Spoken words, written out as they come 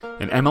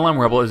An MLM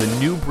Rebel is a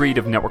new breed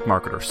of network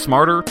marketer,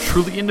 smarter,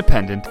 truly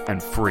independent,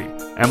 and free.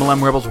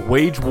 MLM Rebels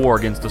wage war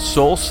against the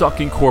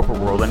soul-sucking corporate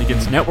world and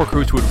against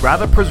networkers who would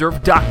rather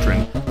preserve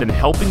doctrine than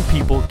helping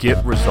people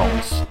get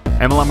results.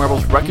 MLM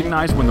Rebels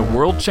recognize when the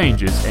world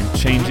changes and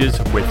changes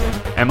with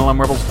it. MLM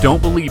Rebels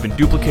don't believe in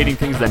duplicating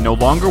things that no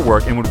longer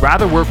work and would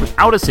rather work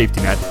without a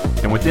safety net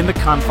than within the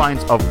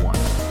confines of one.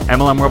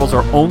 MLM Rebels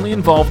are only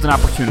involved in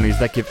opportunities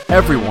that give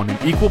everyone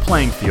an equal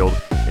playing field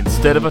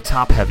instead of a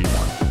top-heavy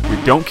one.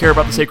 We don't care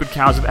about the sacred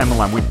cows of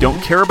MLM. We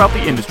don't care about the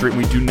industry. And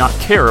we do not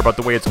care about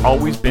the way it's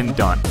always been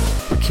done.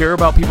 We care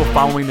about people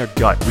following their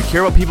gut. We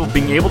care about people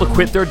being able to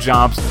quit their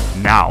jobs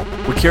now.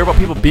 We care about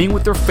people being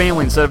with their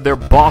family instead of their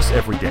boss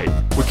every day.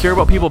 We care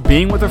about people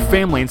being with their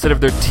family instead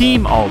of their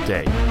team all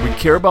day. We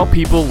care about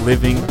people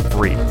living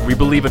free. We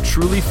believe a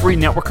truly free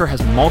networker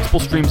has multiple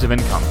streams of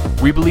income.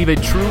 We believe a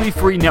truly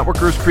free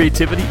networker's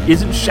creativity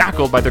isn't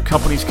shackled by their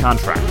company's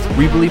contract.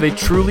 We believe a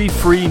truly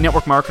free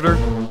network marketer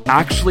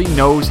actually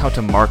knows how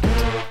to market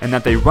and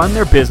that they run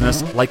their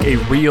business like a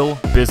real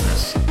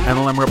business.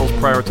 MLM Rebels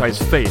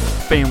prioritize faith,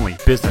 family,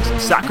 business,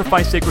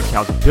 sacrifice sacred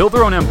cows, build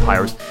their own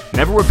empires,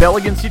 never rebel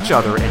against each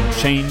other, and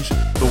change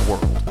the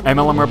world.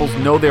 MLM Rebels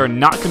know they are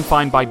not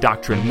confined by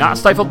doctrine, not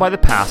stifled by the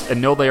past,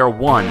 and know they are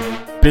one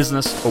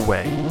business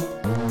away.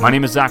 My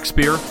name is Zach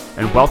Spear,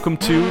 and welcome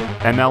to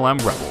MLM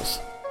Rebels.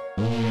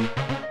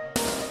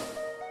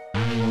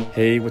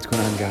 Hey, what's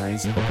going on,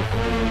 guys? Hope you're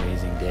having an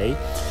amazing day.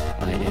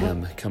 I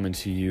am coming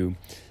to you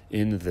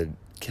in the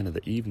kind of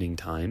the evening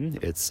time.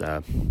 It's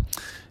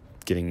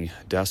getting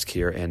dusk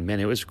here, and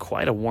man, it was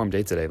quite a warm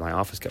day today. My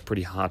office got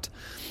pretty hot,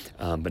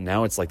 but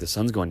now it's like the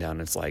sun's going down,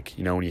 and it's like,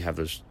 you know, when you have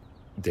those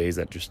days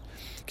that just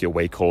get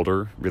way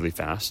colder really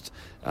fast,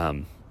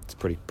 it's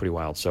pretty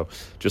wild. So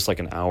just like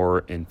an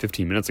hour and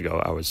 15 minutes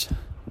ago, I was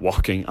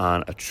walking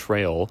on a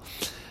trail,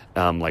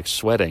 like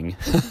sweating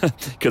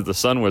because the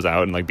sun was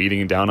out and like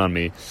beating down on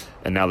me,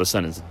 and now the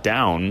sun is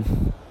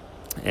down,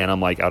 and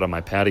I'm like out on my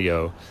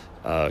patio,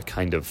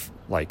 kind of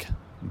like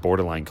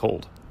borderline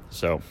cold.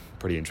 So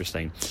pretty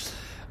interesting.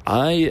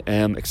 I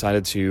am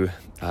excited to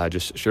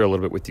just share a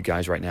little bit with you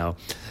guys right now.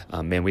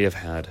 Man, we have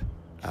had,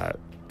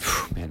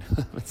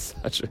 it's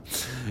such a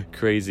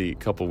crazy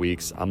couple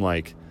weeks. I'm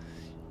like,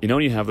 you know,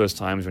 when you have those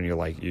times when you're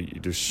like,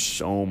 there's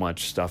so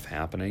much stuff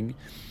happening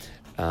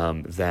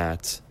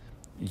that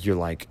you're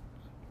like,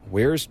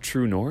 where's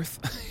true north?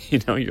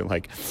 You know, you're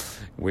like,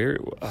 where,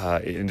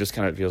 and just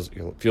kind of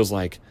feels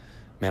like,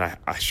 man,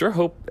 I sure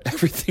hope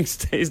everything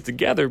stays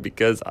together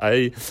because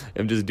I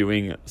am just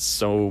doing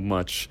so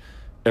much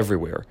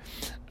everywhere.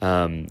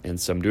 And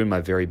so I'm doing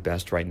my very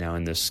best right now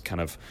in this kind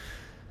of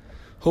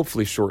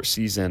hopefully short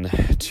season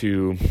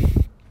to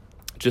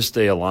just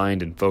stay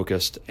aligned and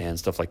focused and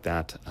stuff like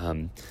that.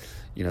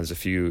 You know, there's a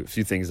few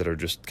things that are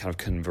just kind of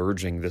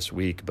converging this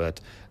week,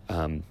 but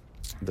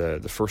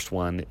the first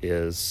one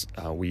is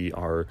we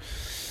are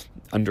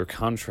under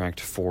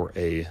contract for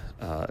a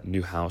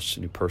new house,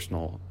 new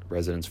personal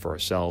residence for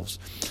ourselves.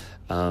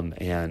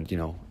 And, you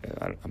know,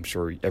 I'm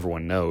sure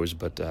everyone knows,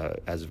 but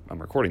as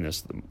I'm recording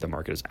this, the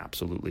market is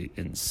absolutely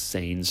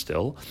insane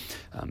still,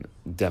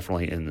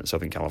 definitely in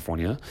Southern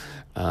California.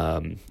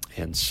 And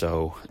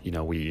so, you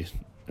know,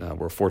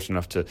 we're fortunate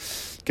enough to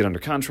get under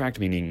contract,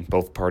 meaning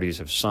both parties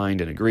have signed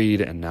and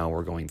agreed, and now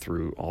we're going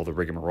through all the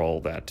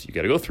rigmarole that you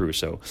got to go through.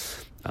 So,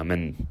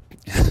 and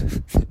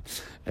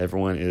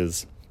everyone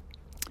is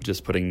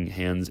just putting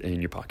hands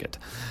in your pocket.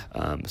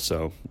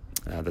 So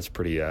that's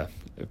pretty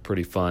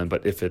fun.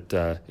 But if it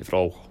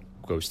all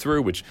goes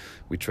through, which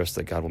we trust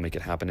that God will make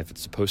it happen if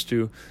it's supposed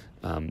to,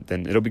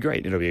 then it'll be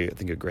great. It'll be, I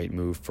think, a great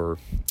move for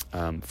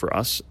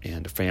us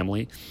and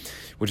family,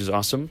 which is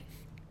awesome.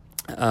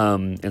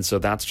 And so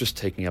that's just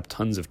taking up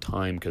tons of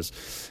time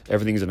because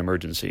everything's an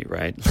emergency,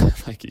 right?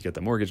 Like you get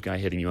the mortgage guy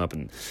hitting you up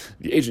and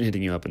the agent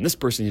hitting you up and this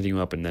person hitting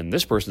you up and then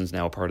this person's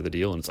now a part of the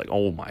deal. And it's like,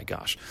 oh my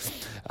gosh,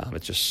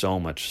 it's just so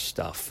much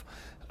stuff.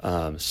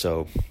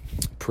 So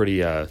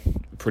pretty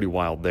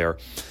wild there.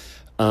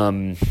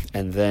 And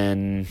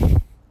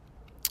then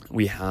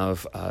we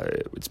have,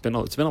 it's been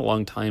a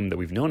long time that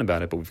we've known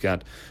about it, but we've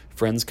got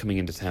friends coming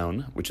into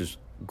town, which is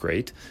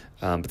great.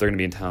 But they're going to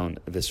be in town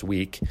this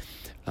week.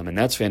 And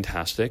that's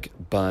fantastic,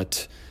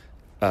 but,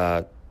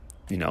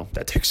 you know,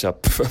 that takes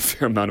up a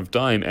fair amount of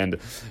time. And,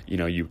 you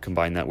know, you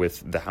combine that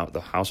with the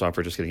house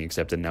offer just getting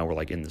accepted. Now we're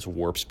like in this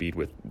warp speed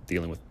with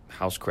dealing with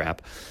house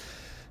crap.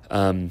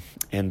 And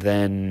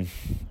then,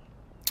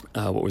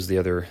 what was the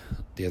other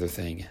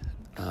thing?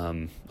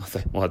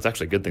 Well, it's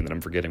actually a good thing that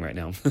I'm forgetting right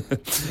now.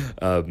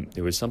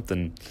 It was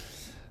something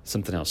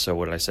else. So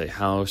what did I say?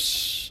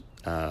 House,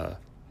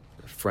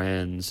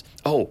 friends.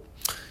 Oh,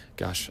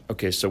 gosh.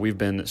 Okay, so we've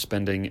been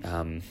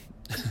spending,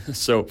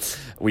 so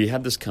we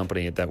had this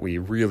company that we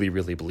really,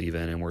 really believe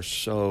in, and we're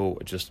so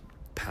just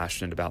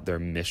passionate about their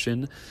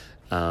mission.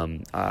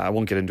 I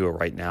won't get into it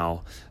right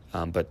now,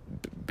 but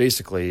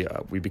basically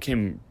we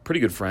became pretty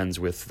good friends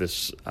with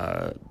this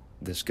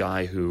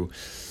guy who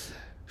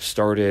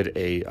started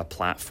a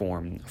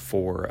platform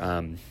for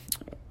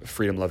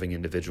freedom-loving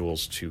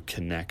individuals to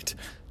connect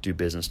do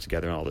business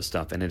together and all this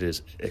stuff. And it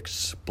is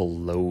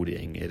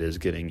exploding. It is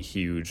getting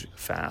huge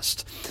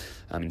fast.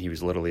 I mean, he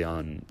was literally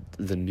on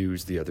the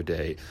news the other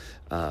day,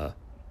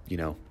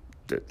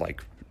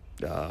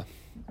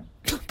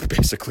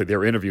 basically they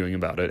were interviewing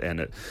about it, and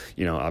it,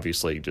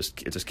 obviously it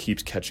just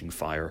keeps catching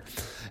fire.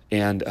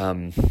 And,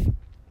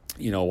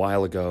 a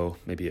while ago,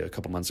 maybe a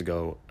couple months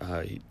ago,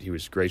 he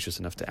was gracious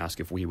enough to ask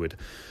if we would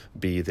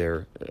be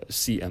their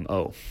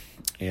CMO.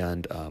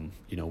 And,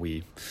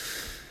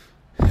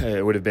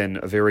 it would have been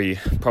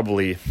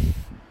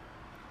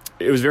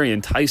it was very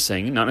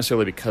enticing, not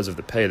necessarily because of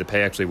the pay. The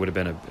pay actually would have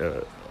been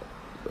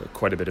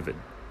quite a bit of a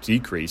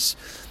decrease,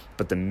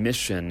 but the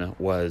mission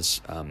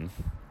was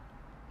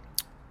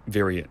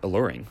very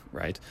alluring,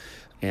 right?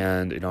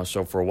 And,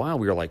 so for a while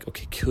we were like,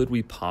 okay, could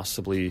we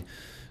possibly,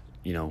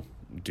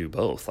 do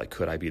both? Like,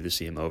 could I be the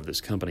CMO of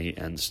this company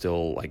and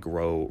still like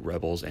grow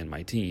Rebels and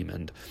my team?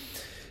 And,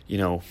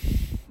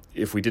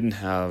 if we didn't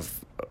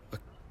have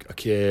a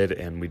kid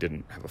and we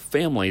didn't have a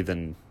family,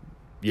 then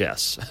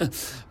yes.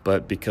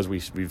 But because we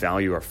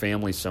value our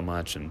family so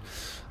much, and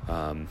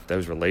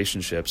those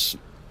relationships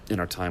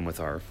in our time with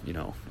our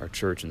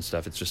church and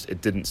stuff,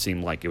 it didn't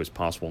seem like it was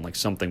possible, and like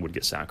something would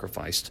get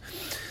sacrificed.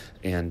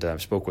 And I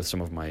spoke with some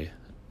of my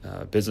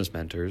business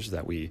mentors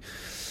that we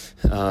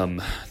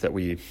had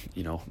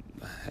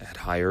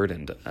hired,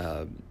 and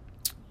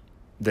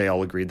they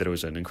all agreed that it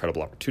was an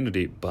incredible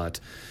opportunity. But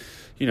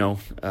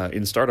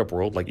in startup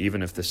world, like,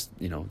 even if this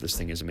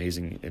thing is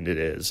amazing, and it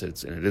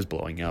is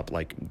blowing up,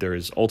 like, there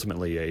is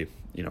ultimately a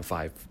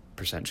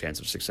 5% chance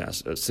of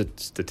success,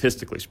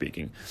 statistically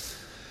speaking.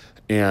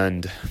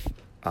 And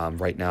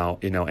right now,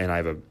 and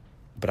I would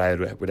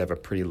have a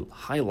pretty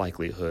high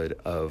likelihood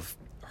of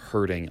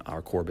hurting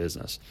our core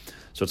business.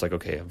 So it's like,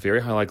 okay, a very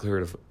high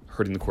likelihood of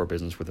hurting the core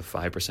business with a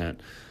 5%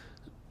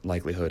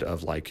 likelihood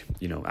of, like,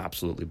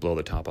 absolutely blow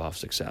the top off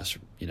success,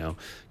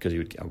 because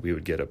we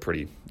would get a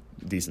pretty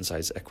decent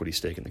sized equity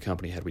stake in the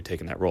company had we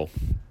taken that role.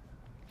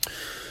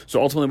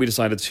 So ultimately we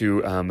decided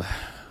to,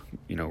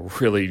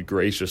 really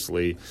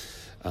graciously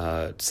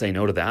say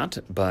no to that.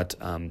 But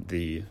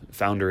the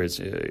founder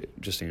is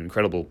just an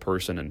incredible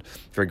person and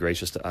very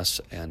gracious to us.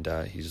 And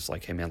he's just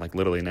like, hey man, like,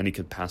 literally in any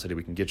capacity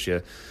we can get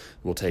you,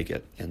 we'll take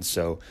it. And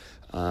so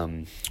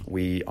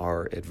we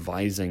are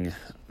advising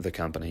the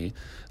company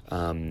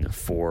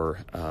for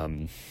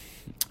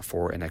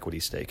an equity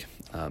stake.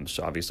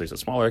 So obviously it's a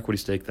smaller equity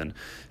stake than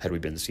had we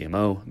been the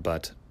CMO,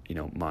 but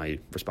my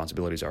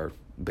responsibilities are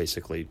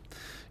basically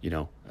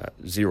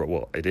zero.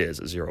 Well, it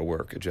is zero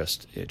work,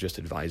 just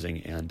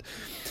advising. And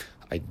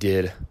I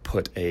did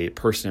put a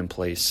person in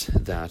place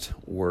that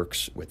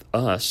works with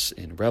us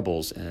in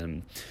Rebels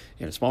and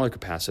in a smaller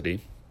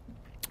capacity,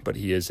 but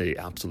he is a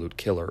absolute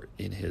killer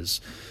in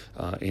his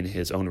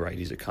own right.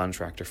 He's a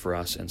contractor for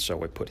us, and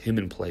so I put him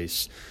in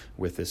place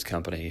with this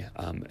company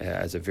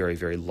as a very,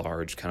 very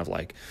large kind of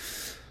like,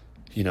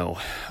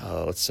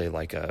 let's say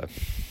like a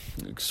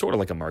sort of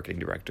like a marketing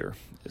director,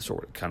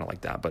 sort of kind of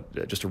like that,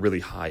 but just a really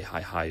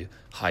high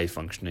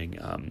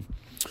functioning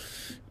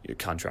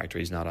contractor.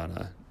 He's not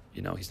on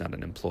he's not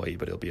an employee,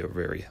 but he'll be a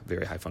very,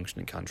 very high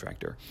functioning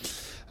contractor.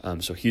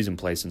 So he's in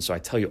place. And so I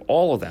tell you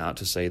all of that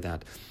to say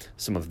that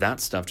some of that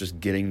stuff, just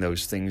getting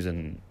those things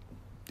in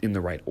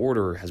the right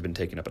order, has been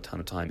taking up a ton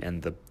of time.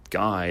 And the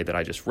guy that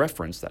I just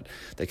referenced, that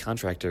the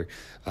contractor,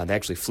 they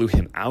actually flew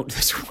him out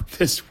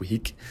this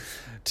week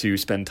to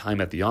spend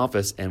time at the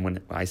office. And when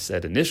I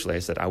said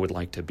initially, I would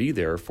like to be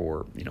there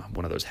for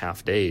one of those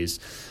half days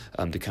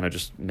to kind of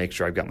just make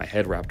sure I've got my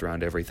head wrapped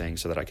around everything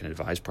so that I can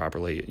advise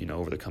properly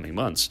over the coming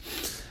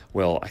months.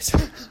 Well, I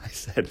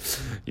said,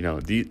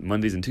 the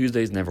Mondays and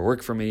Tuesdays never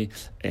work for me,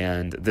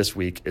 and this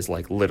week is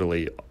like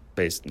literally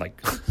based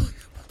like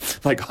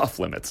like off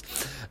limits,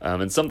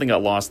 and something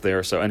got lost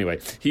there. So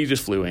anyway, he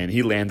just flew in.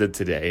 He landed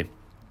today,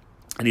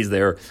 and he's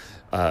there.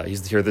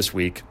 He's here this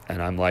week,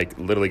 and I'm like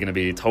literally going to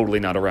be totally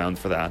not around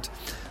for that.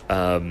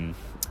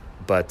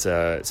 But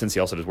since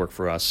he also does work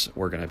for us,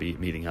 we're going to be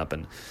meeting up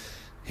and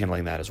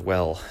handling that as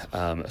well.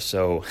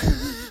 So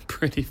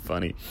pretty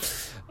funny.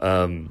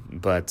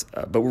 But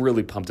we're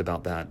really pumped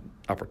about that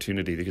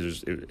opportunity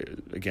because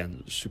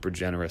again, super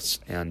generous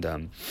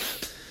and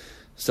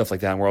stuff like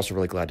that. And we're also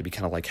really glad to be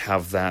kind of like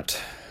have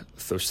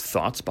those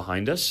thoughts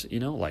behind us,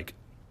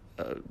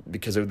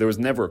 because there was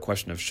never a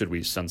question of should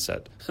we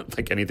sunset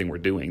like anything we're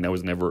doing. That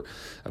was never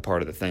a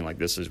part of the thing. Like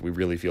we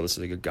really feel this is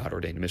like a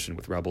God-ordained mission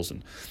with Rebels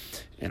and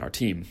our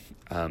team.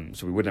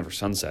 So we would never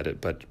sunset it,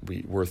 but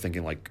we were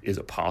thinking like, is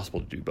it possible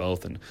to do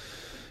both? And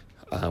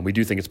we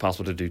do think it's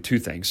possible to do two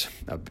things,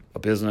 a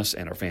business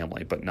and our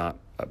family, but not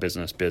a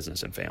business,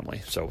 and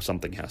family. So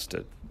something has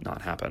to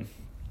not happen.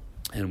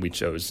 And we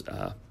chose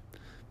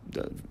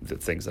the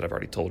things that I've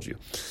already told you.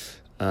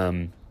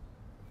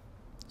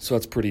 So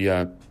that's pretty,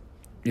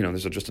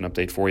 there's just an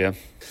update for you.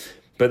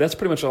 But that's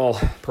pretty much all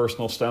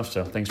personal stuff,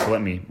 so thanks for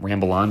letting me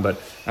ramble on.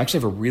 But I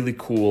actually have a really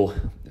cool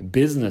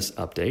business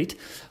update,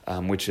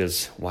 which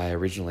is why I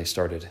originally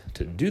started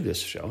to do this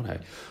show. And I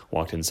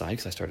walked inside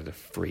because I started to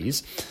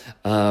freeze.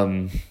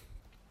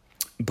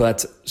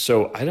 But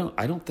so I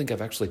don't think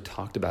I've actually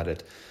talked about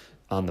it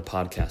on the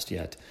podcast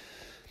yet,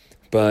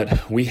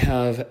 but we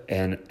have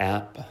an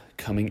app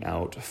coming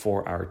out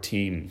for our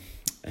team.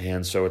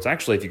 And so it's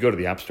actually, if you go to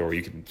the App Store,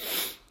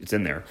 it's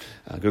in there,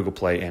 Google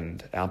Play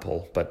and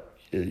Apple, but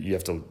you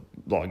have to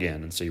log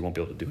in, and so you won't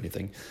be able to do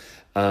anything.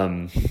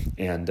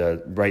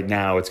 Right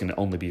now it's going to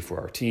only be for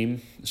our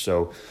team.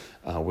 So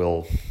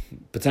we'll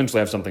potentially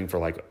have something for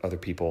like other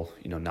people,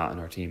 not in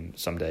our team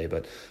someday,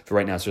 but for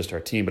right now it's just our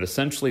team. But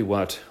essentially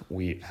what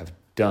we have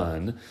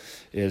done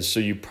is, so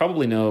you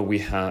probably know we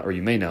have, or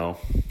you may know,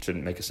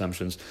 shouldn't make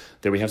assumptions,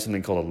 that we have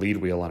something called a lead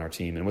wheel on our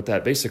team. And what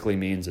that basically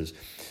means is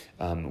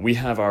we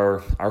have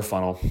our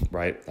funnel,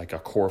 right? Like a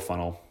core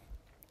funnel.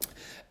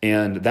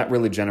 And that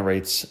really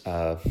generates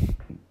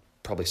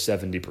probably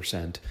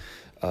 70%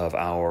 of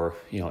our,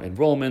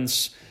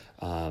 enrollments,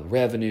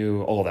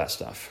 revenue, all of that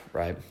stuff,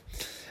 right?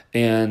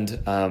 And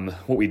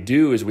what we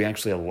do is we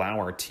actually allow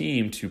our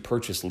team to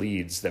purchase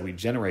leads that we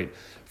generate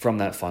from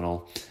that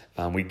funnel.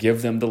 We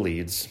give them the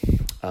leads,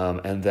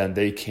 and then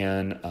they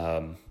can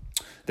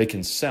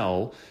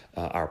sell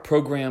our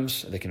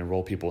programs. They can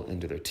enroll people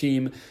into their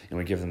team, and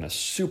we give them a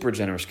super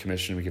generous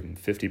commission. We give them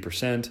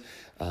 50%,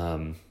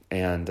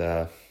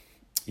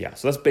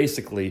 so that's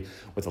basically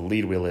what the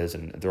lead wheel is,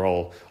 and they're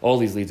all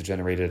these leads are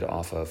generated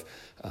off of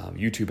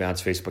YouTube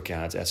ads, Facebook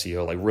ads,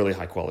 SEO, like really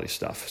high quality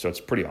stuff. So it's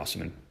pretty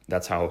awesome, and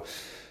that's how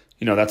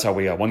we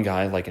got one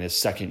guy, like in his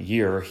second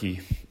year,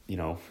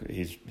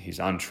 he's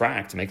on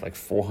track to make like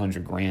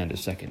 $400,000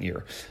 his second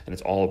year, and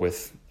it's all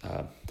with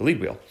the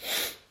lead wheel,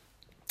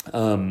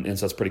 and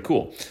so that's pretty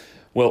cool.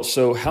 Well,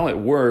 so how it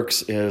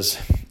works is,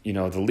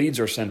 the leads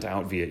are sent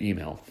out via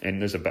email,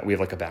 and we have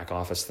like a back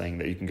office thing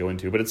that you can go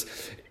into, but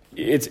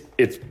it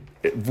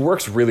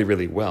works really,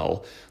 really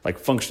well. Like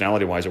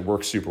functionality wise, it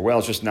works super well.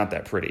 It's just not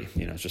that pretty.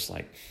 It's just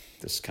like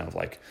this kind of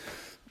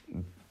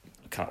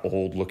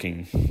old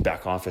looking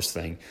back office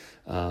thing.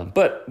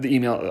 But the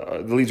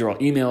leads are all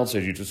emailed. So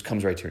it just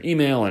comes right to your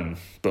email and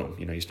boom,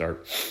 you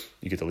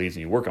get the leads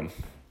and you work them.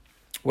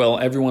 Well,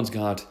 everyone's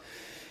got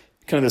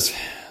kind of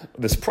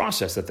this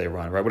process that they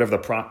run, right? Whatever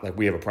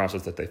we have a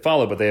process that they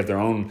follow, but they have their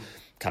own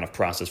kind of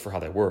process for how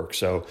they work.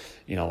 So,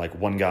 like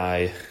one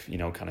guy,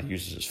 kind of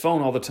uses his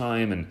phone all the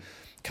time and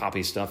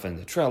copies stuff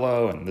into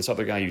Trello, and this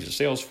other guy uses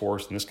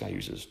Salesforce, and this guy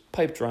uses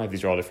Pipedrive.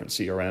 These are all different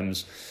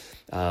CRMs.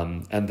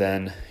 And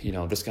then,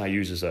 this guy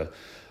uses the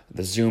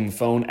Zoom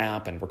phone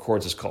app and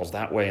records his calls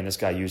that way. And this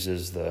guy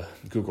uses the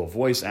Google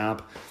Voice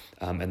app.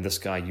 And this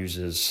guy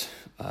uses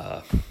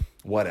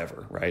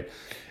whatever, right?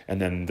 And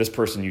then this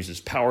person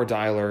uses Power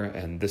Dialer,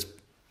 and this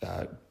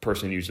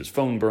person uses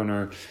Phone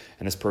Burner,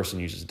 and this person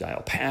uses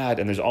Dialpad,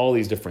 and there's all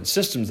these different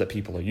systems that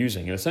people are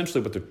using. And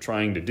essentially what they're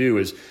trying to do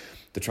is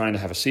they're trying to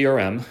have a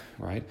CRM,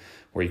 right,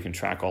 where you can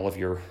track all of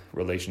your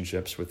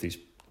relationships with these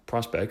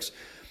prospects.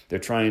 They're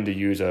trying to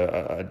use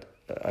a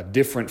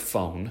different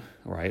phone,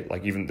 right?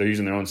 Like even they're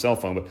using their own cell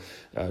phone,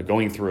 but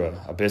going through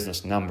a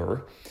business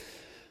number.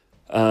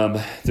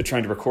 They're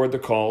trying to record the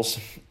calls,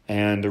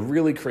 and the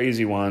really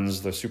crazy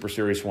ones, the super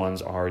serious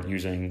ones, are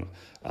using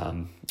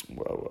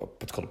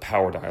what's called a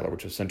Power Dialer,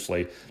 which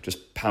essentially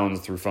just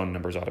pounds through phone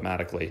numbers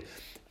automatically.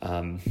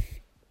 And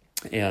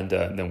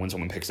then when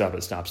someone picks up,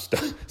 it stops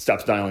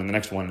dialing the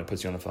next one, and it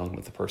puts you on the phone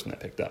with the person that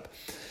picked up.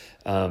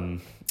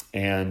 And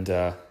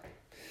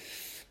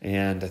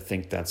I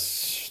think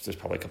there's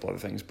probably a couple other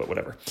things, but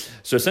whatever.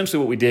 So essentially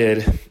what we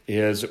did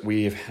is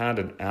we've had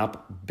an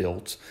app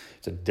built.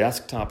 It's a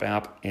desktop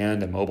app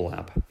and a mobile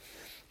app,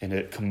 and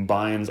it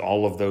combines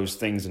all of those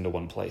things into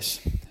one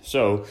place.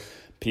 So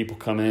people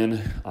come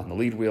in on the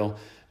lead wheel,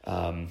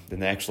 then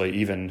they actually,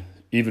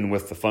 even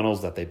with the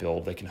funnels that they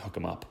build, they can hook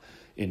them up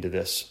into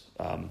this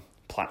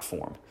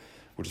platform,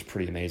 which is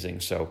pretty amazing.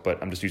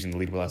 But I'm just using the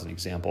lead wheel as an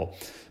example.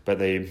 But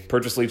they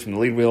purchase leads from the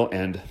lead wheel,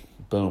 and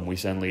boom, we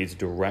send leads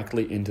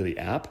directly into the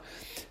app.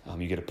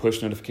 You get a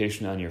push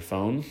notification on your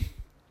phone.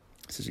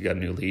 It says you got a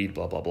new lead,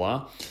 blah, blah,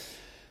 blah.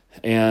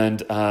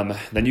 And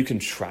then you can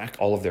track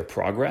all of their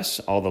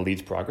progress, all the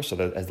leads' progress, so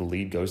that as the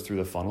lead goes through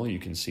the funnel, you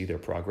can see their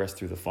progress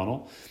through the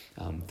funnel,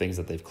 things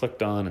that they've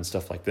clicked on and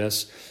stuff like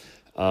this.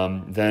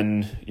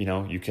 Then,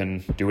 you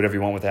can do whatever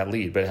you want with that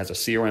lead, but it has a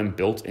CRM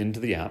built into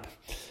the app.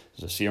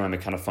 There's a CRM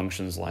that kind of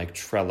functions like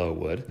Trello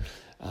would.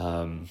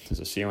 There's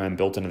a CRM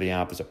built into the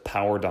app. There's a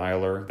Power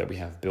Dialer that we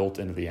have built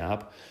into the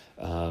app.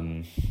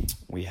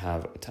 We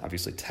have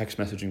obviously text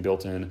messaging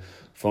built in,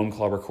 phone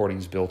call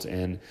recordings built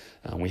in.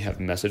 We have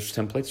message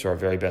templates for our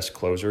very best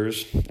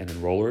closers and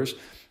enrollers.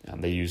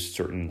 They use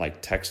certain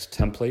like text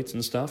templates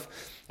and stuff.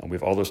 And we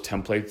have all those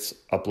templates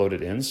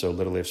uploaded in. So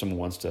literally if someone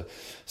wants to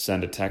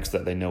send a text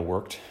that they know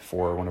worked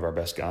for one of our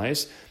best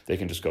guys, they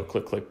can just go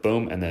click, click,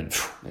 boom, and then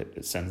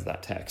it sends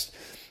that text.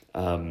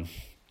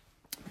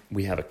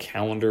 We have a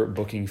calendar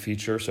booking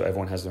feature, so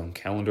everyone has their own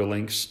calendar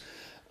links.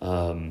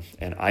 And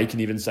I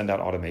can even send out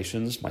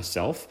automations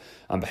myself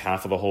on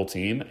behalf of the whole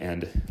team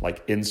and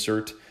like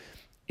insert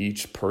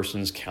each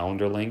person's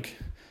calendar link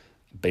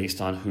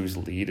based on whose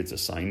lead it's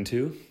assigned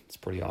to. It's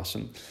pretty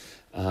awesome.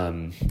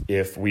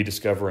 If we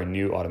discover a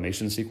new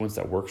automation sequence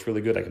that works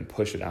really good, I can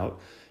push it out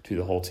to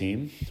the whole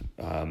team,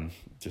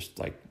 just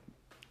like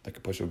a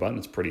push of a button.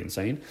 It's pretty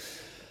insane.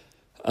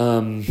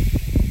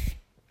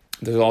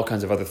 There's all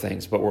kinds of other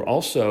things, but we're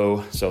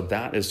also, so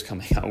that is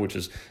coming out, which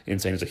is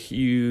insane. It's a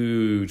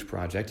huge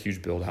project,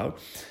 huge build out.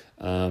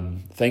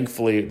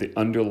 Thankfully, the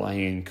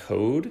underlying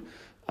code,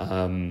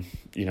 some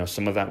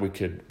of that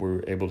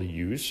we're able to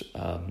use,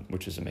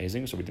 which is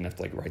amazing. So we didn't have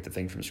to write the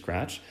thing from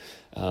scratch.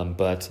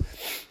 But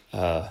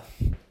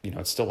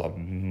it's still a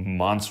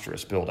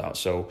monstrous build out.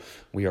 So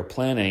we are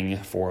planning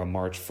for a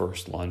March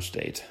 1st launch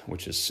date,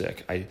 which is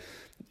sick. I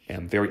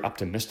am very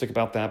optimistic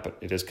about that, but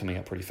it is coming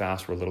up pretty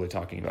fast. We're literally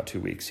talking about 2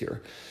 weeks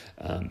here.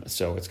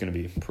 So it's going to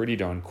be pretty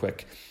darn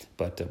quick,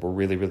 but we're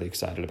really, really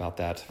excited about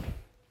that.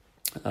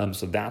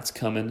 So that's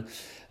coming.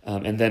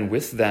 And then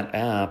with that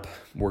app,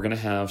 we're going to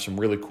have some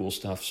really cool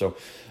stuff. So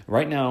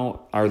right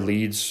now our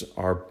leads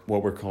are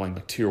what we're calling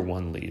the tier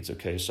 1 leads.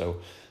 Okay.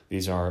 So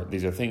these are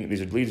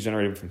leads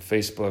generated from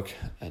Facebook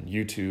and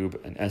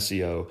YouTube and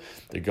SEO.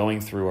 They're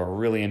going through a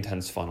really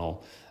intense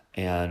funnel,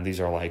 and these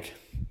are like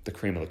the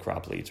cream of the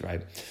crop leads,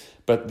 right?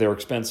 But they're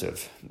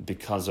expensive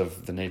because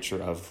of the nature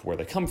of where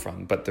they come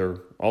from, but they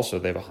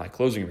have a high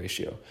closing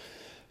ratio.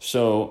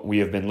 So we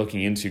have been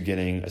looking into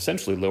getting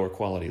essentially lower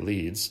quality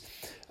leads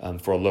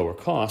for a lower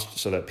cost,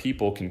 so that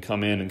people can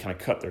come in and kind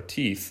of cut their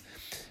teeth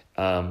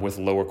with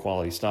lower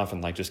quality stuff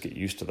and just get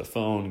used to the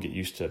phone, get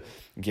used to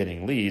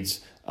getting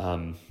leads.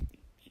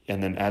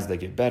 And then as they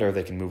get better,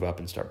 they can move up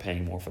and start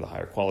paying more for the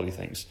higher quality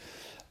things.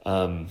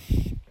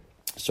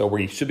 So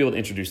we should be able to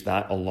introduce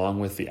that along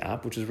with the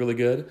app, which is really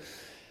good.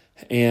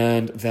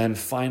 And then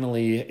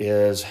finally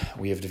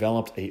we have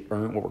developed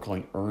what we're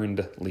calling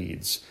earned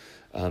leads.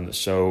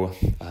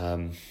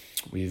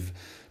 We've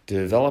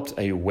developed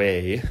a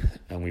way,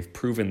 and we've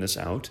proven this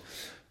out,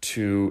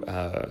 to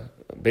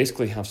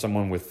basically have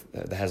someone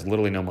that has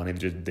literally no money.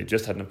 They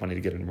just had enough money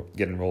to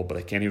get enrolled, but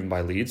they can't even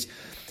buy leads.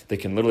 They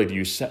can literally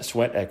use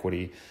sweat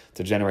equity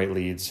to generate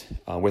leads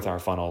with our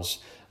funnels,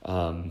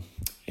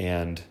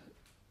 and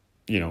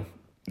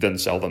then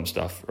sell them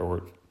stuff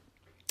or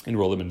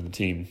enroll them into the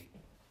team.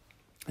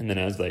 And then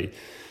as they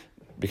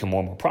become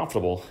more and more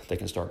profitable, they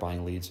can start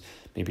buying leads,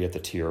 maybe at the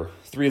tier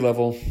 3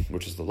 level,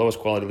 which is the lowest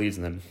quality leads,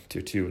 and then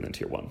tier 2, and then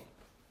tier 1.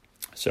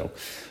 So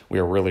we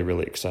are really,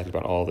 really excited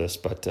about all this.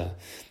 But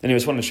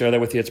anyways, wanted to share that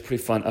with you. It's a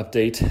pretty fun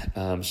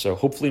update. So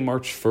hopefully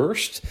March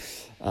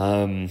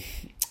 1st.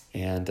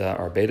 And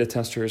our beta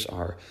testers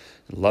are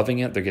loving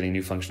it. They're getting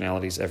new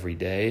functionalities every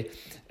day.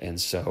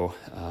 And so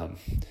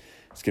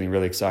it's getting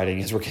really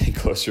exciting as we're getting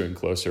closer and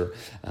closer.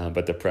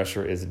 But the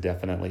pressure is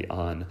definitely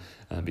on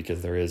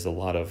because there is a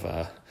lot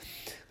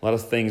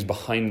of things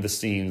behind the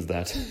scenes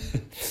that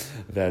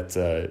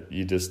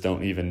you just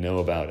don't even know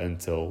about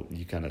until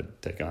you kind of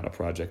take on a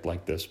project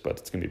like this, but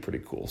it's going to be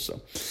pretty cool. So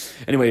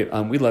anyway,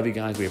 we love you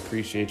guys. We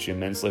appreciate you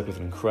immensely. Have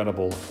an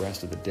incredible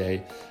rest of the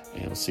day,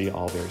 and we'll see you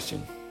all very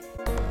soon.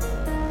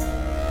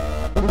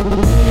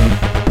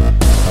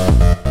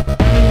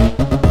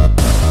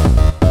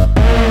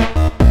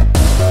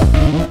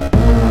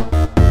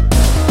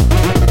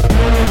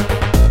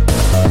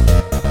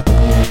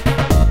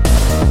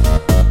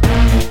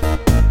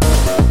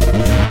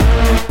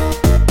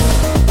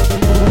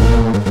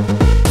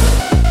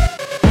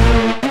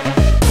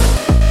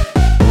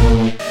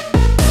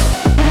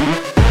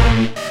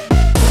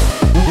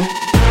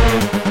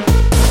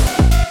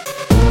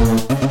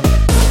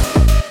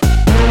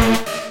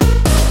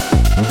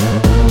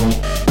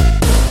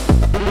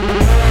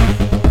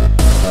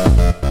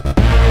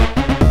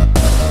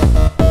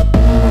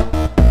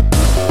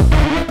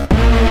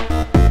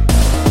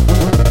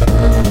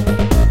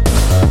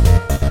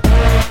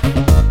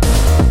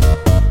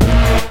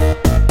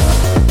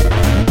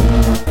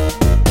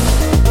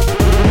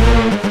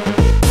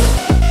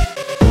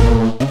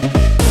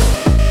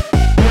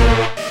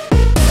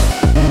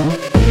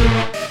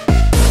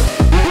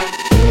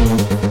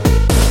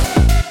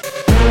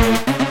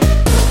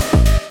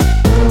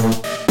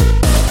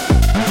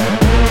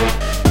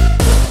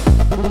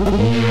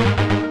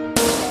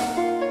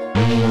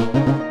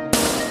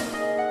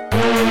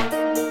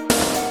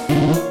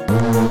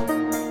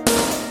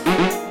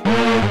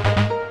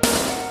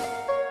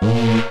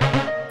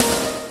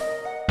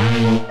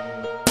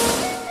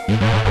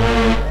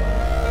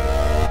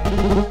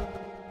 Thank you.